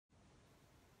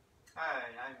Hi,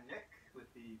 I'm Nick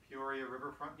with the Peoria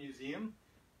Riverfront Museum.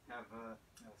 I have a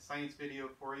science video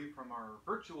for you from our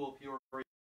virtual Peoria.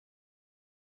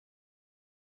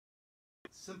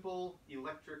 Simple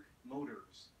electric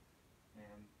motors.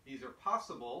 And these are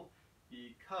possible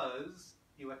because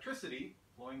electricity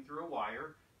flowing through a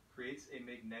wire creates a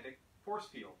magnetic force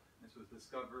field. This was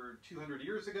discovered 200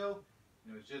 years ago,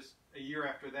 and it was just a year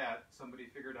after that somebody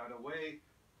figured out a way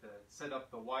to set up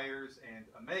the wires and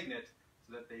a magnet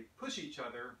so that they push each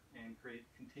other and create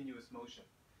continuous motion.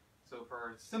 So for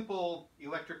our simple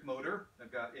electric motor,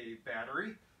 I've got a battery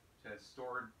which has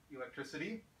stored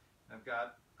electricity. I've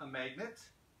got a magnet,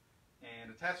 and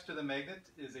attached to the magnet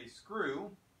is a screw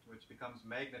which becomes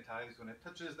magnetized when it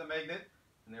touches the magnet,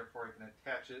 and therefore I can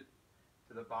attach it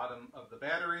to the bottom of the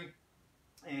battery.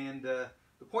 And the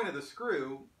point of the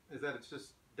screw is that it's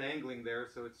just dangling there,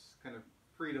 so it's kind of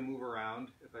free to move around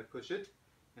if I push it.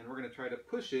 And we're going to try to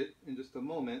push it in just a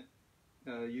moment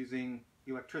using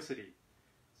electricity.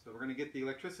 So we're going to get the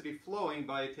electricity flowing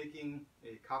by taking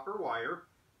a copper wire,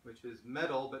 which is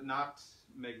metal but not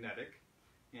magnetic,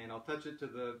 and I'll touch it to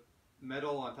the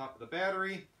metal on top of the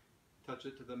battery, touch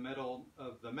it to the metal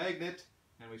of the magnet,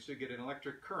 and we should get an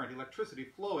electric current, electricity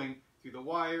flowing through the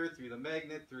wire, through the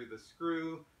magnet, through the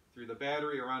screw, through the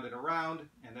battery, around and around,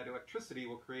 and that electricity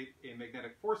will create a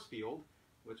magnetic force field,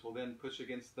 which will then push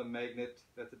against the magnet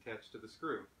that's attached to the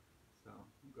screw. So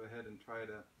go ahead and try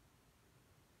to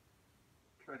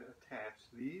attach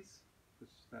these. Push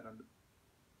that on,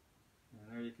 and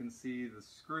there you can see the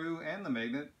screw and the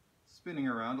magnet spinning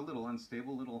around, a little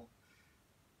unstable,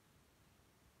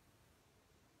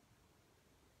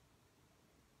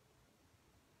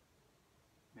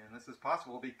 And this is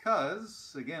possible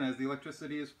because, again, as the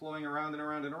electricity is flowing around and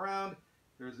around and around,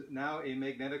 there's now a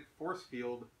magnetic force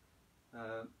field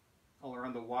all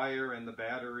around the wire and the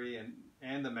battery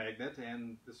and the magnet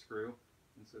and the screw,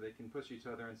 and so they can push each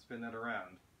other and spin that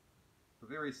around. A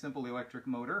very simple electric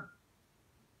motor.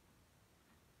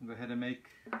 I'll go ahead and make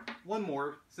one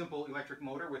more simple electric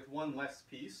motor with one less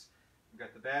piece. We've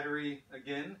got the battery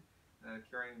again,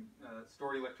 carrying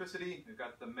stored electricity. We've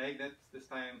got the magnet, this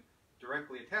time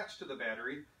directly attached to the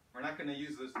battery. We're not going to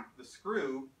use the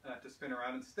screw to spin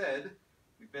around. Instead,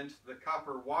 we bent the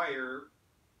copper wire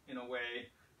in a way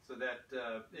so that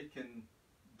it can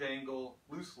dangle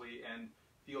loosely and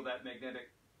feel that magnetic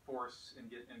force and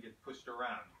get pushed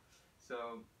around.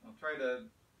 So I'll try to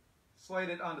slide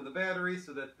it onto the battery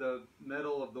so that the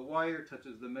metal of the wire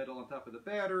touches the metal on top of the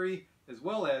battery as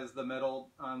well as the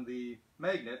metal on the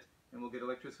magnet, and we'll get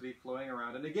electricity flowing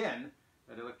around. And again,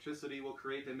 that electricity will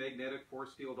create a magnetic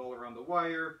force field all around the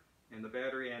wire and the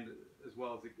battery, and as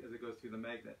well as it goes through the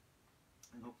magnet.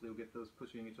 And hopefully we'll get those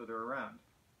pushing each other around.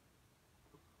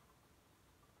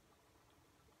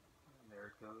 And there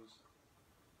it goes.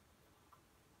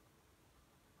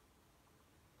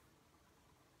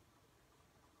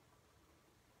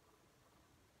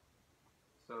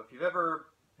 So if you've ever,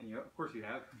 and of course you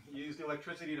have, used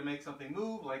electricity to make something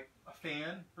move, like a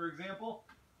fan, for example,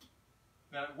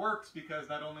 that works because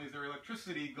not only is there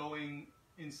electricity going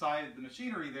inside the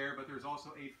machinery there, but there's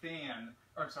also a fan,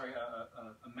 or sorry,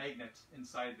 a magnet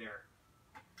inside there.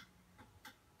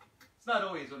 It's not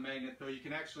always a magnet, though. You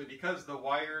can actually, because the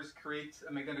wires create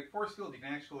a magnetic force field, you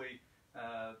can actually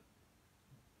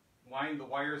wind the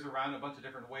wires around a bunch of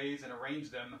different ways and arrange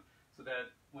them so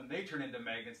that when they turn into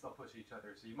magnets, they'll push each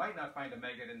other. So you might not find a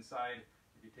magnet inside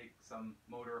if you take some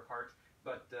motor apart,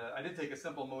 but I did take a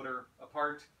simple motor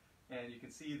apart, and you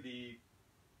can see the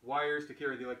wires to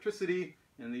carry the electricity,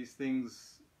 and these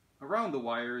things around the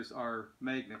wires are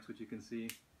magnets, which you can see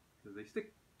because they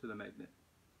stick to the magnet.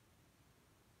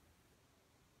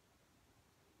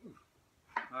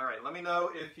 All right, let me know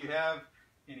if you have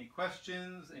any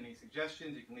questions, any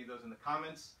suggestions. You can leave those in the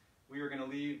comments. We are going to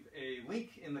leave a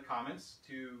link in the comments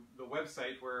to the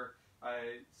website where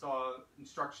I saw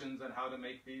instructions on how to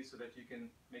make these so that you can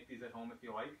make these at home if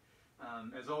you like.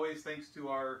 As always, thanks to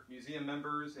our museum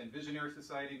members and Visionary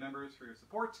Society members for your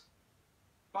support.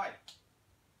 Bye.